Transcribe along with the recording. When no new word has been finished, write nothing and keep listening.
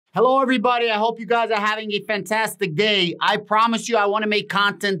Hello, everybody. I hope you guys are having a fantastic day. I promise you I want to make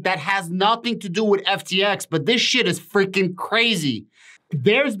content that has nothing to do with FTX, but this shit is freaking crazy.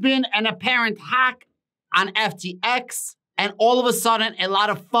 There's been an apparent hack on FTX, and all of a sudden, a lot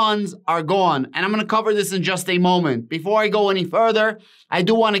of funds are gone. And I'm going to cover this in just a moment. Before I go any further, I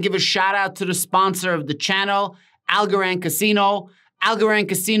do want to give a shout out to the sponsor of the channel, Algorand Casino. Algorand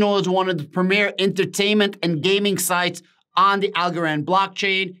Casino is one of the premier entertainment and gaming sites on the Algorand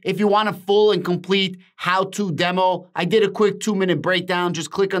blockchain. If you want a full and complete how-to demo, I did a quick 2-minute breakdown.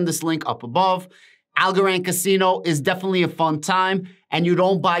 Just click on this link up above. Algorand Casino is definitely a fun time, and you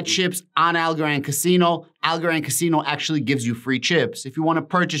don't buy chips on Algorand Casino. Algorand Casino actually gives you free chips. If you want to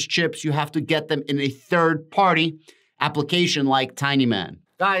purchase chips, you have to get them in a third-party application like TinyMan.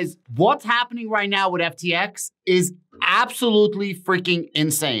 Guys, what's happening right now with FTX is absolutely freaking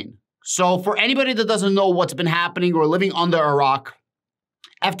insane. So for anybody that doesn't know what's been happening or living under a rock,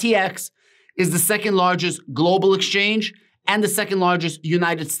 FTX is the second largest global exchange and the second largest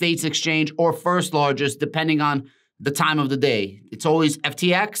United States exchange, or first largest, depending on the time of the day. It's always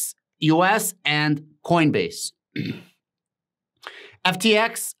FTX, US, and Coinbase.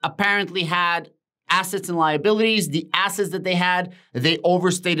 FTX apparently had assets and liabilities. The assets that they had, they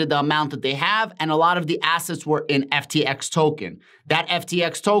overstated the amount that they have, and a lot of the assets were in FTX token. That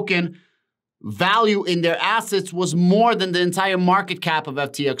FTX token value in their assets was more than the entire market cap of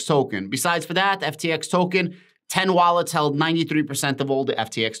FTX token. Besides for that, FTX token, 10 wallets held 93% of all the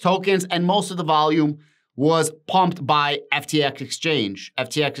FTX tokens, and most of the volume was pumped by FTX Exchange.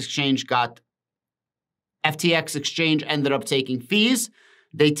 FTX Exchange ended up taking fees.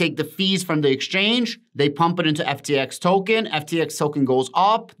 They take the fees from the exchange, they pump it into FTX token goes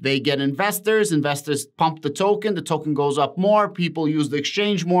up, they get investors pump the token goes up more, people use the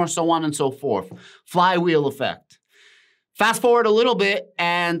exchange more, so on and so forth. Flywheel effect. Fast forward a little bit,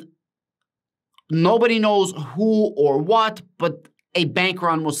 and nobody knows who or what, but a bank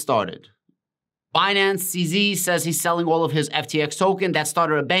run was started. Binance CZ says he's selling all of his FTX token. That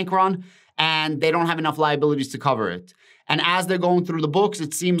started a bank run, and they don't have enough liabilities to cover it. And as they're going through the books,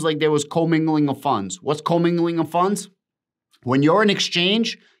 it seems like there was commingling of funds. What's commingling of funds? When you're an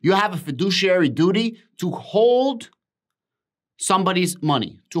exchange, you have a fiduciary duty to hold somebody's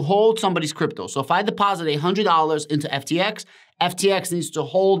money, to hold somebody's crypto. So if I deposit $100 into FTX, FTX needs to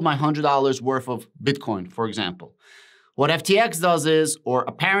hold my $100 worth of Bitcoin, for example. What FTX does is, or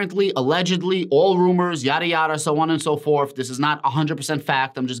apparently, allegedly, all rumors, yada, yada, so on and so forth. This is not 100%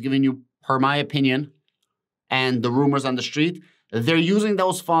 fact. I'm just giving you per my opinion and the rumors on the street. They're using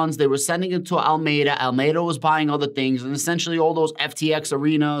those funds. They were sending it to Alameda. Alameda was buying other things. And essentially all those FTX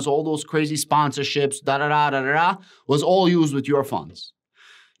arenas, all those crazy sponsorships, was all used with your funds.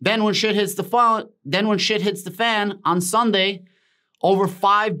 Then when shit hits the fan, on Sunday, over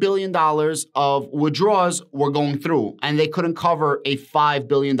 $5 billion of withdrawals were going through, and they couldn't cover a $5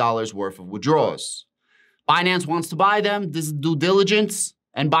 billion worth of withdrawals. Binance wants to buy them. This is due diligence.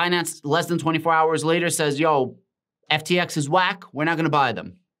 And Binance, less than 24 hours later, says, yo, FTX is whack. We're not going to buy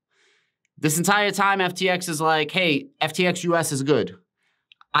them. This entire time, FTX is like, hey, FTX US is good.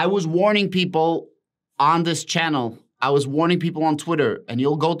 I was warning people on this channel. I was warning people on Twitter. And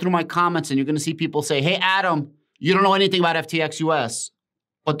you'll go through my comments and you're going to see people say, hey, Adam, you don't know anything about FTX US.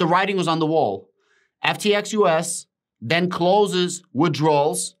 But the writing was on the wall. FTX US then closes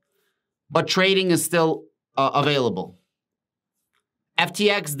withdrawals, but trading is still available.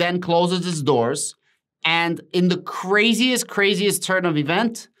 FTX then closes its doors, and in the craziest turn of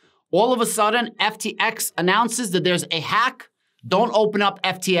event, all of a sudden, FTX announces that there's a hack. Don't open up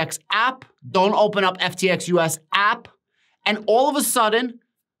FTX app. Don't open up FTX US app. And all of a sudden,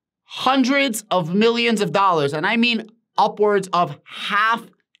 hundreds of millions of dollars, and I mean upwards of $500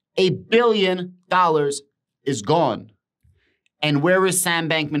 million is gone. And where is Sam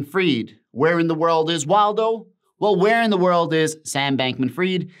Bankman-Fried? Where in the world is Waldo? Well, where in the world is Sam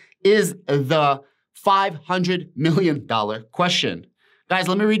Bankman-Fried is the $500 million question. Guys,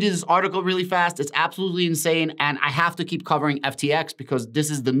 let me read you this article really fast. It's absolutely insane, and I have to keep covering FTX because this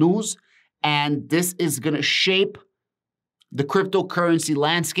is the news, and this is going to shape the cryptocurrency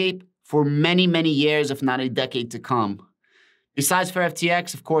landscape for many, many years, if not a decade to come. Besides for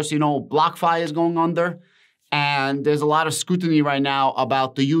FTX, of course, you know, BlockFi is going under. And there's a lot of scrutiny right now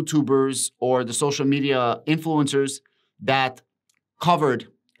about the YouTubers or the social media influencers that covered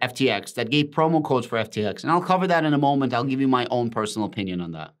FTX, that gave promo codes for FTX. And I'll cover that in a moment. I'll give you my own personal opinion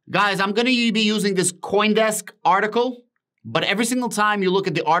on that. Guys, I'm going to be using this CoinDesk article, but every single time you look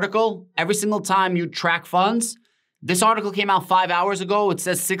at the article, every single time you track funds, this article came out 5 hours ago. It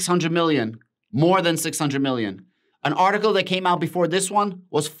says 600 million, more than 600 million. An article that came out before this one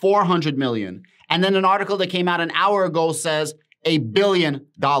was 400 million. And then an article that came out an hour ago says $1 billion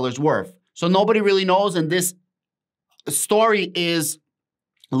worth. So nobody really knows, and this story is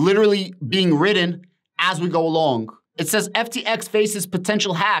literally being written as we go along. It says FTX faces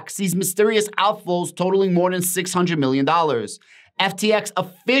potential hack, sees mysterious outflows totaling more than $600 million. FTX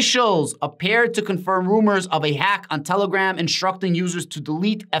officials appeared to confirm rumors of a hack on Telegram, instructing users to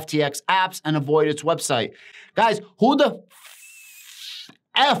delete FTX apps and avoid its website. Guys, who the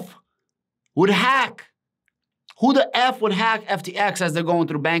F would hack? Who the F would hack FTX as they're going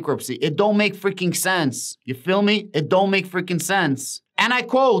through bankruptcy? It don't make freaking sense. You feel me? It don't make freaking sense. And I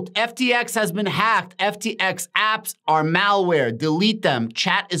quote, FTX has been hacked. FTX apps are malware. Delete them.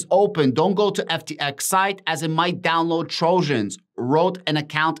 Chat is open. Don't go to FTX site as it might download Trojans, wrote an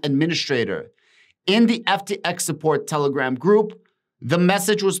account administrator. In the FTX support Telegram group, the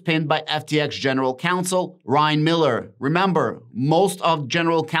message was pinned by FTX General Counsel Ryan Miller. Remember, most of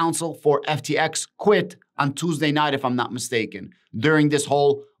General Counsel for FTX quit on Tuesday night, if I'm not mistaken, during this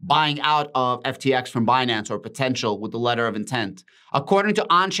whole buying out of FTX from Binance, or potential with the letter of intent. According to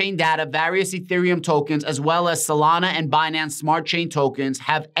on-chain data, various Ethereum tokens, as well as Solana and Binance Smart Chain tokens,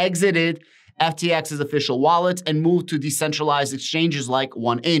 have exited FTX's official wallets and moved to decentralized exchanges like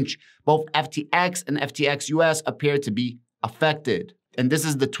 1inch. Both FTX and FTX US appear to be affected. And this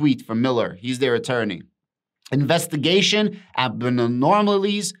is the tweet from Miller. He's their attorney. Investigation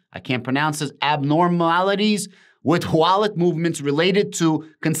abnormalities, I can't pronounce this, abnormalities with wallet movements related to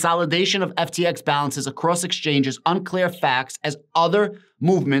consolidation of FTX balances across exchanges, unclear facts as other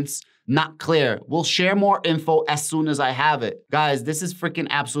movements not clear. We'll share more info as soon as I have it. Guys, this is freaking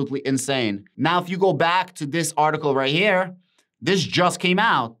absolutely insane. Now, if you go back to this article right here, this just came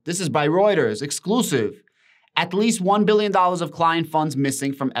out. This is by Reuters, exclusive. At least $1 billion of client funds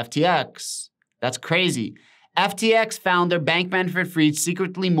missing from FTX. That's crazy. FTX founder bankman-fried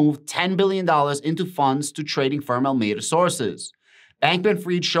secretly moved $10 billion into funds to trading firm Alameda sources.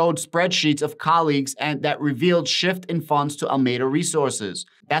 Bankman-Fried showed spreadsheets of colleagues and that revealed shift in funds to Alameda resources.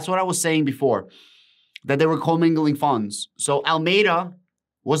 That's what I was saying before, that they were commingling funds. So Alameda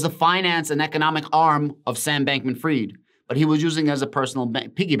was the finance and economic arm of Sam Bankman-Fried, but he was using it as a personal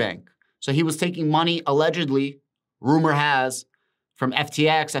piggy bank. So he was taking money, allegedly, rumor has, from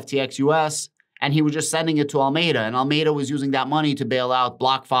FTX, FTX US, and he was just sending it to Alameda. And Alameda was using that money to bail out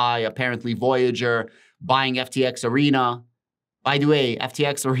BlockFi, apparently Voyager, buying FTX Arena. By the way,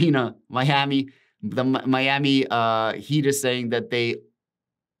 FTX Arena, Miami, the Miami Heat is saying that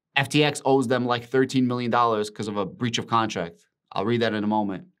FTX owes them like $13 million because of a breach of contract. I'll read that in a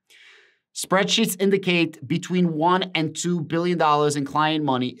moment. Spreadsheets indicate between $1 and $2 billion in client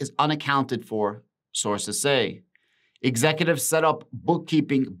money is unaccounted for, sources say. Executives set up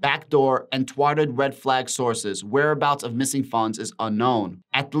bookkeeping, backdoor, and twatted red flag sources. Whereabouts of missing funds is unknown.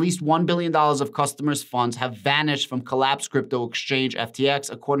 At least $1 billion of customers' funds have vanished from collapsed crypto exchange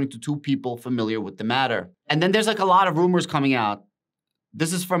FTX, according to two people familiar with the matter. And then there's like a lot of rumors coming out.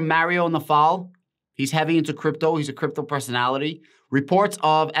 This is from Mario Nafal. He's heavy into crypto. He's a crypto personality. Reports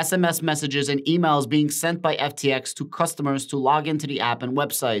of SMS messages and emails being sent by FTX to customers to log into the app and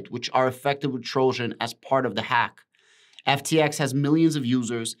website, which are affected with Trojan as part of the hack. FTX has millions of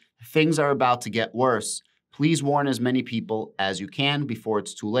users. Things are about to get worse. Please warn as many people as you can before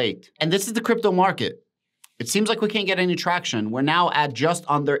it's too late. And this is the crypto market. It seems like we can't get any traction. We're now at just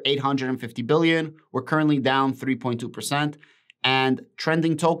under 850 billion. We're currently down 3.2%. And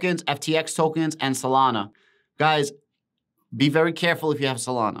trending tokens, FTX tokens, and Solana. Guys, be very careful if you have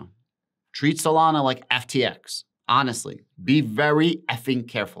Solana. Treat Solana like FTX. Honestly, be very effing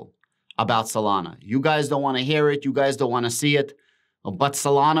careful about Solana. You guys don't want to hear it. You guys don't want to see it. But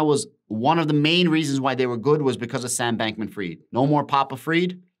Solana was one of the main reasons why they were good was because of Sam Bankman-Fried. No more Papa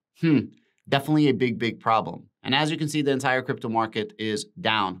Fried? Definitely a big, big problem. And as you can see, the entire crypto market is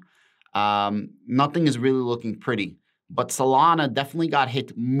down. Nothing is really looking pretty. But Solana definitely got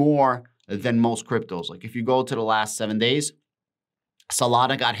hit more than most cryptos. Like if you go to the last 7 days,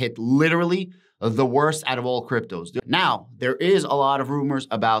 Solana got hit literally the worst out of all cryptos. Now, there is a lot of rumors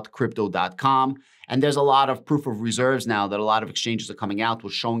about crypto.com, and there's a lot of proof of reserves now that a lot of exchanges are coming out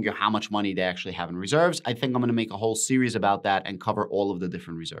with showing you how much money they actually have in reserves. I think I'm gonna make a whole series about that and cover all of the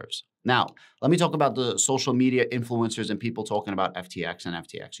different reserves. Now, let me talk about the social media influencers and people talking about FTX and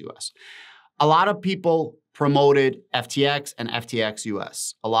FTX US. A lot of people promoted FTX and FTX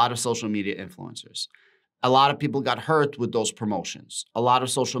US, a lot of social media influencers. A lot of people got hurt with those promotions. A lot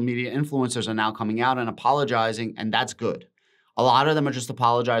of social media influencers are now coming out and apologizing, and that's good. A lot of them are just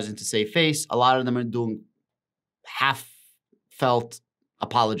apologizing to save face. A lot of them are doing half-felt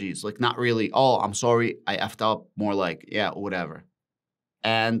apologies. Like, not really, oh, I'm sorry, I effed up. More like, yeah, whatever.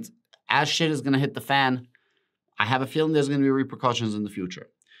 And as shit is going to hit the fan, I have a feeling there's going to be repercussions in the future.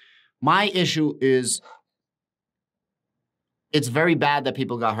 My issue is it's very bad that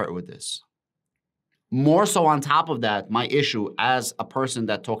people got hurt with this. More so on top of that, my issue as a person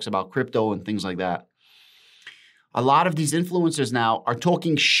that talks about crypto and things like that, a lot of these influencers now are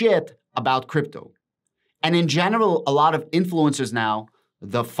talking shit about crypto. And in general, a lot of influencers now,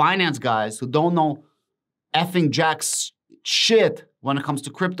 the finance guys who don't know effing jack's shit when it comes to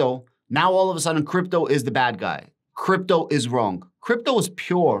crypto, now all of a sudden crypto is the bad guy. Crypto is wrong. Crypto is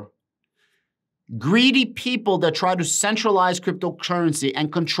pure. Greedy people that try to centralize cryptocurrency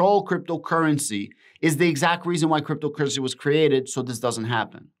and control cryptocurrency is the exact reason why cryptocurrency was created, so this doesn't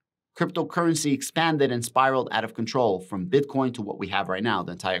happen. Cryptocurrency expanded and spiraled out of control from Bitcoin to what we have right now,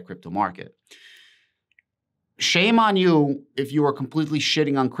 the entire crypto market. Shame on you if you are completely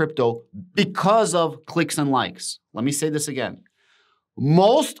shitting on crypto because of clicks and likes. Let me say this again.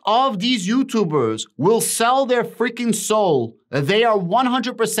 Most of these YouTubers will sell their freaking soul. They are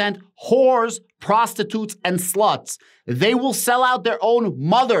 100% whores, prostitutes, and sluts. They will sell out their own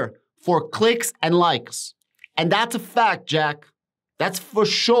mother for clicks and likes. And that's a fact, Jack. That's for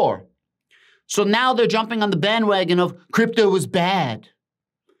sure. So now they're jumping on the bandwagon of crypto is bad.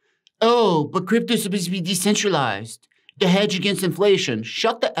 Oh, but crypto is supposed to be decentralized. The hedge against inflation.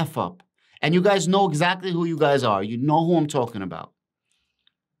 Shut the F up. And you guys know exactly who you guys are. You know who I'm talking about.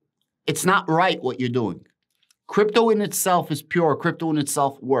 It's not right what you're doing. Crypto in itself is pure. Crypto in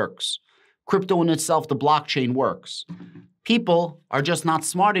itself works. Crypto in itself, the blockchain works. People are just not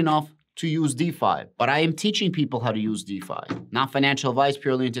smart enough to use DeFi. But I am teaching people how to use DeFi. Not financial advice,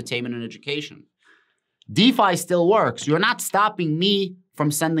 purely entertainment and education. DeFi still works. You're not stopping me from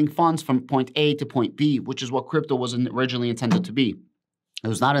sending funds from point A to point B, which is what crypto was originally intended to be. It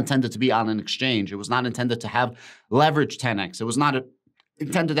was not intended to be on an exchange. It was not intended to have leverage 10x. It was not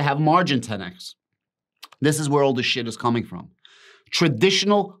intended to have margin 10x. This is where all this shit is coming from.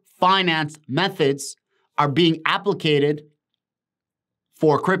 Traditional finance methods are being applicated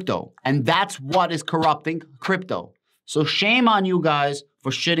for crypto, and that's what is corrupting crypto. So shame on you guys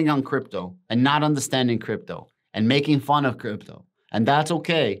for shitting on crypto and not understanding crypto and making fun of crypto. And that's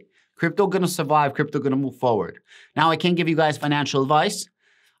okay. Crypto gonna survive, crypto gonna move forward. Now, I can't give you guys financial advice.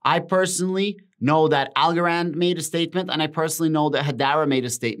 I personally know that Algorand made a statement, and I personally know that Hedera made a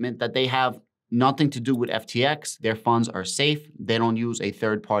statement that they have nothing to do with FTX. Their funds are safe. They don't use a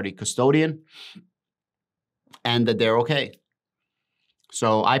third-party custodian, and that they're okay.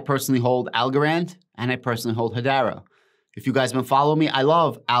 So I personally hold Algorand, and I personally hold Hedera. If you guys have been following me, I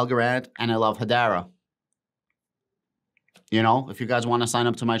love Algorand, and I love Hedera. You know, if you guys want to sign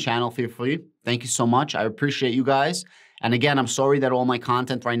up to my channel, feel free. Thank you so much. I appreciate you guys. And again, I'm sorry that all my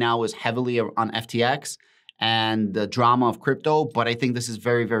content right now is heavily on FTX and the drama of crypto, but I think this is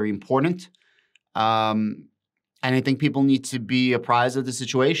very, very important. And I think people need to be apprised of the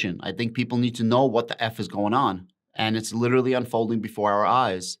situation. I think people need to know what the F is going on. And it's literally unfolding before our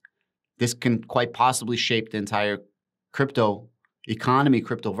eyes. This can quite possibly shape the entire crypto economy,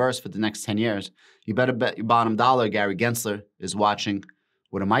 cryptoverse for the next 10 years. You better bet your bottom dollar Gary Gensler is watching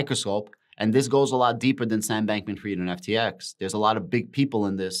with a microscope. And this goes a lot deeper than Sam Bankman-Fried and FTX. There's a lot of big people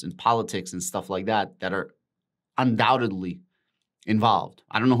in this, in politics and stuff like that, that are undoubtedly involved.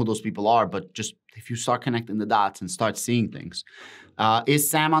 I don't know who those people are, but just if you start connecting the dots and start seeing things.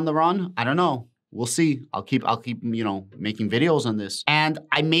 Is Sam on the run? I don't know. We'll see. I'll keep making videos on this. And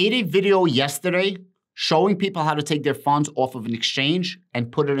I made a video yesterday showing people how to take their funds off of an exchange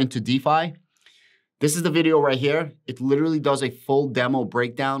and put it into DeFi. This is the video right here. It literally does a full demo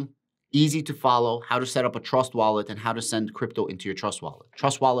breakdown. Easy to follow, how to set up a trust wallet and how to send crypto into your trust wallet.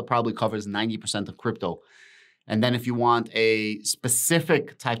 Trust wallet probably covers 90% of crypto. And then if you want a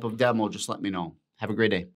specific type of demo, just let me know. Have a great day.